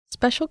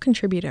Special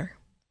contributor.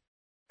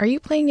 Are you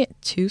playing it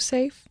too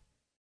safe?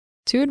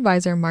 2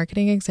 Advisor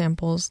Marketing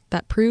Examples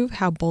That Prove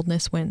How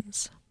Boldness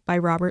Wins by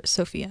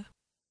Sofia.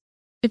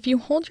 If you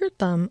hold your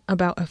thumb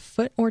about a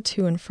foot or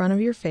 2 in front of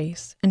your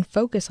face and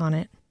focus on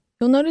it,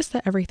 you'll notice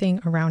that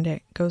everything around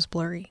it goes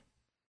blurry.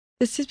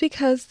 This is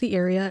because the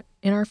area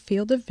in our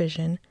field of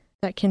vision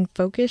that can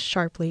focus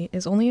sharply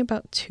is only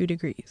about 2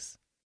 degrees.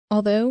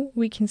 Although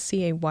we can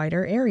see a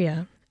wider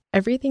area,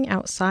 everything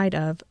outside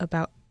of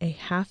about a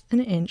half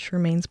an inch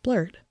remains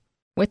blurred.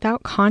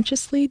 Without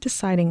consciously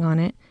deciding on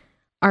it,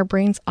 our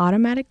brains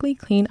automatically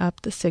clean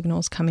up the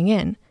signals coming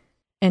in,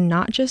 and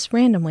not just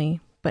randomly,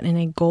 but in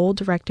a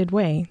goal-directed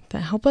way that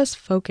help us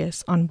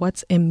focus on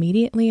what's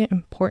immediately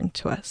important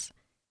to us,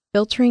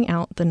 filtering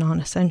out the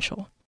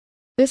non-essential.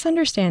 This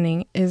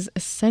understanding is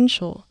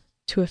essential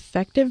to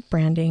effective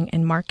branding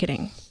and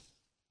marketing.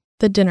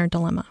 The dinner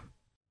dilemma.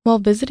 While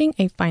visiting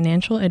a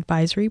financial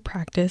advisory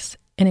practice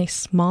in a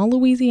small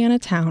Louisiana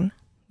town,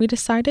 we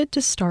decided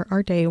to start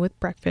our day with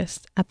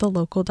breakfast at the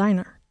local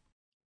diner.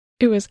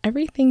 It was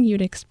everything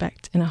you'd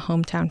expect in a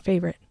hometown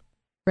favorite.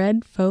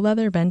 Red faux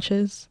leather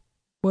benches,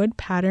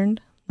 wood-patterned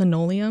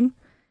linoleum,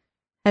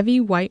 heavy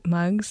white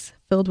mugs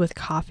filled with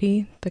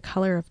coffee the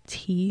color of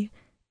tea,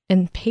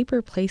 and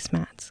paper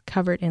placemats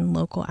covered in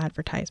local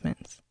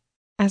advertisements.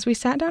 As we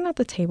sat down at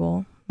the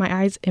table, my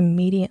eyes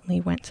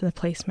immediately went to the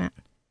placemat.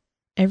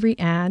 Every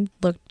ad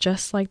looked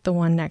just like the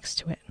one next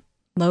to it.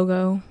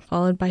 Logo,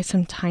 followed by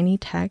some tiny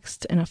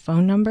text and a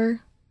phone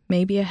number,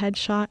 maybe a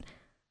headshot,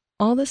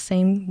 all the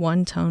same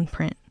one-tone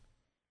print.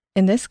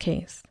 In this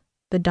case,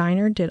 the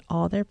diner did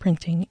all their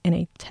printing in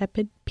a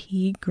tepid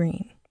pea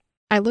green.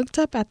 I looked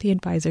up at the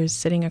advisors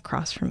sitting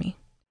across from me.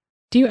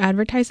 "Do you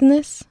advertise in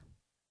this?"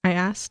 I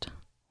asked,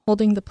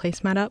 holding the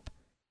placemat up.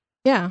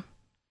 "Yeah,"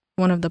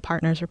 one of the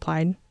partners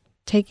replied,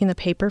 taking the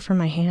paper from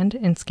my hand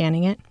and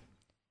scanning it.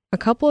 A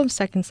couple of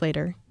seconds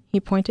later, he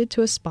pointed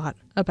to a spot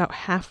about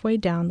halfway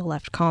down the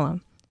left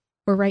column.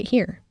 "We're right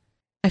here."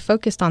 I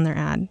focused on their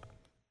ad.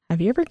 "Have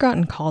you ever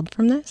gotten called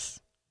from this?"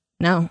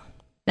 "No,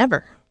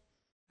 never."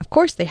 Of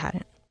course they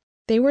hadn't.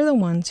 They were the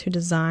ones who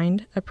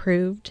designed,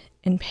 approved,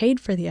 and paid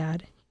for the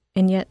ad,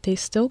 and yet they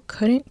still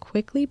couldn't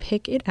quickly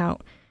pick it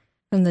out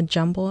from the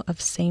jumble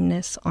of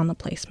sameness on the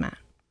placemat.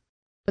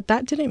 But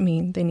that didn't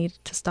mean they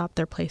needed to stop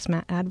their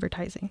placemat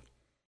advertising.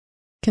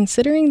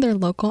 Considering their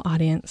local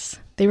audience,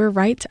 they were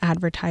right to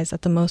advertise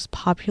at the most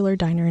popular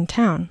diner in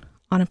town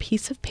on a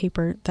piece of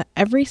paper that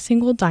every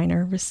single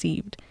diner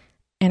received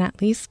and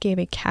at least gave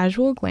a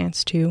casual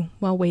glance to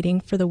while waiting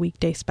for the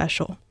weekday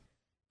special.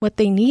 What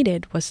they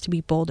needed was to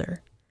be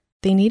bolder.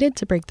 They needed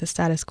to break the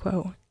status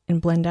quo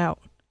and blend out.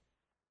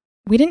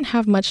 We didn't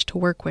have much to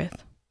work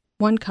with,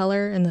 one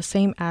color in the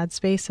same ad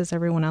space as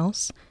everyone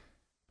else,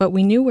 but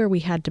we knew where we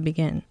had to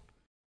begin.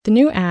 The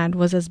new ad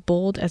was as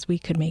bold as we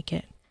could make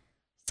it.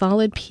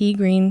 Solid pea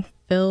green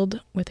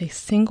filled with a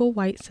single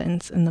white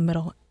sentence in the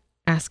middle,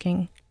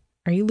 asking,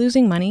 "Are you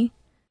losing money?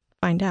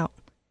 Find out."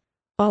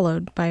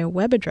 Followed by a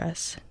web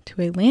address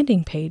to a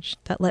landing page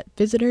that let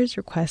visitors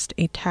request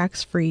a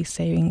tax-free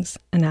savings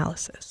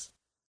analysis.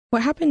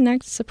 What happened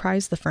next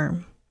surprised the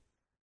firm.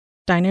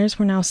 Diners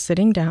were now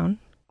sitting down,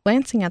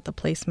 glancing at the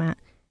placemat,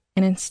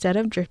 and instead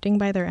of drifting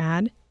by their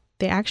ad,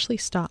 they actually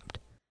stopped.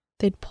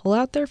 They'd pull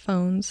out their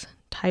phones,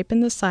 type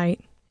in the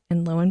site,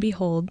 and lo and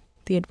behold,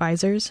 the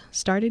advisors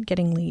started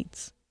getting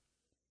leads.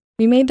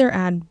 We made their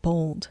ad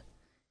bold,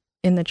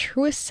 in the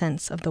truest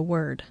sense of the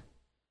word.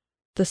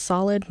 The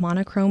solid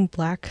monochrome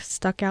black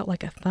stuck out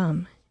like a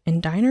thumb,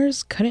 and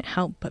diners couldn't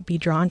help but be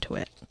drawn to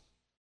it.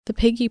 The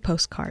piggy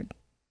postcard.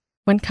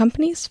 When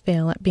companies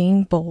fail at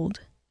being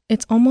bold,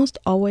 it's almost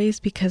always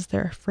because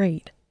they're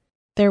afraid.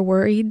 They're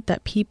worried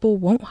that people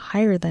won't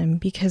hire them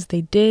because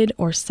they did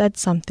or said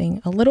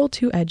something a little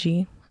too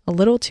edgy, a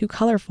little too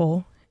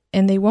colorful,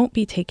 and they won't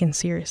be taken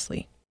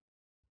seriously.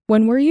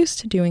 When we're used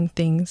to doing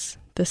things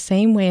the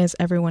same way as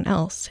everyone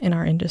else in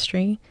our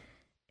industry,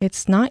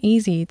 it's not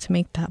easy to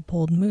make that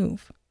bold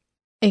move.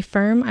 A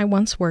firm I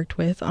once worked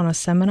with on a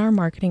seminar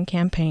marketing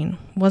campaign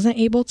wasn't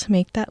able to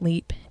make that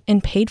leap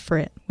and paid for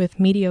it with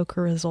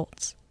mediocre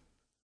results.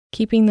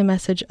 Keeping the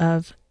message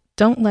of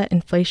 "Don't let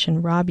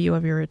inflation rob you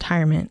of your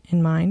retirement"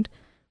 in mind,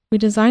 we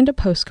designed a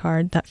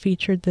postcard that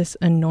featured this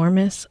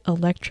enormous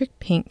electric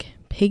pink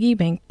piggy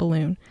bank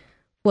balloon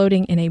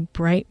floating in a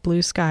bright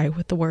blue sky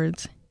with the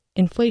words,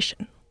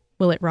 "Inflation,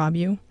 will it rob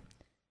you?"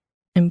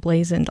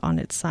 emblazoned on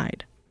its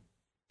side.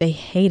 They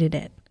hated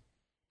it.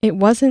 It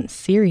wasn't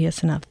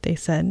serious enough, they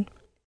said.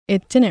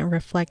 It didn't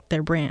reflect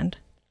their brand.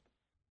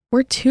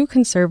 "We're too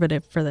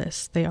conservative for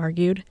this," they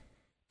argued,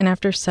 and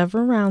after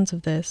several rounds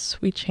of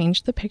this, we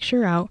changed the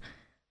picture out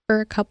for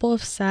a couple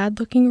of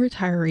sad-looking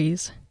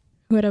retirees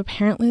who had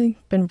apparently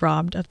been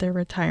robbed of their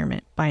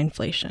retirement by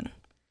inflation.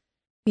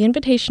 The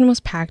invitation was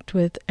packed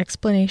with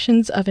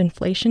explanations of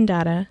inflation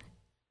data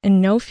and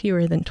no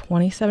fewer than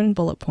 27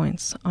 bullet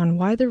points on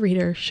why the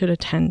reader should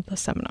attend the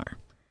seminar.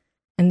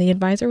 And the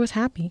advisor was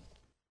happy.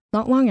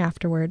 Not long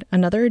afterward,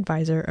 another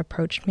advisor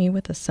approached me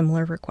with a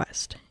similar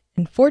request,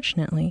 and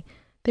fortunately,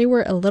 They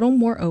were a little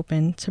more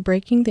open to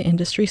breaking the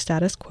industry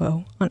status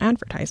quo on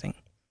advertising.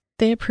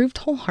 They approved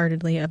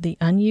wholeheartedly of the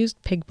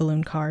unused pig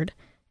balloon card,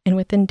 and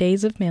within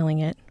days of mailing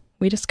it,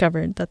 we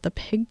discovered that the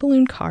pig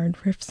balloon card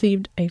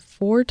received a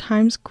 4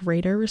 times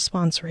greater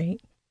response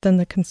rate than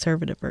the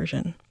conservative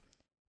version.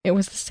 It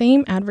was the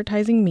same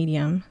advertising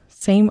medium,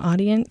 same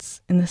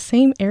audience, in the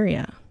same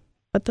area,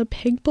 but the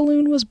pig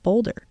balloon was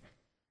bolder,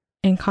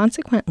 and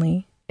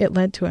consequently, it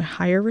led to a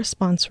higher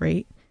response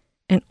rate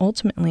and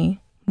ultimately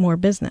more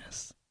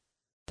business.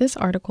 This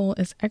article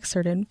is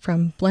excerpted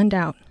from Blend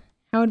Out: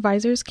 How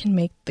Advisors Can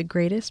Make the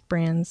Greatest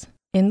Brands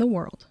in the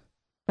World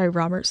by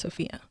Robert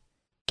Sofia.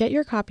 Get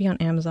your copy on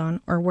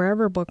Amazon or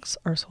wherever books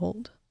are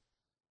sold.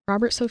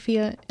 Robert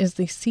Sofia is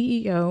the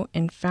CEO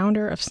and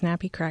founder of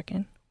Snappy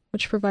Kraken,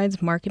 which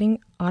provides marketing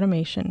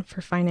automation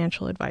for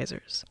financial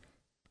advisors.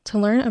 To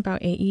learn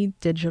about AE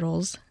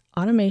Digital's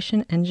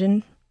automation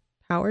engine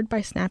powered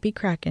by Snappy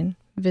Kraken,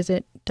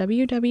 visit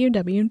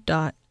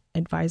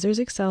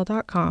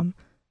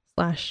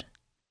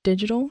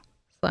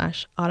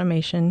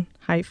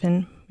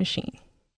www.advisorsexcel.com/digital/automation-machine.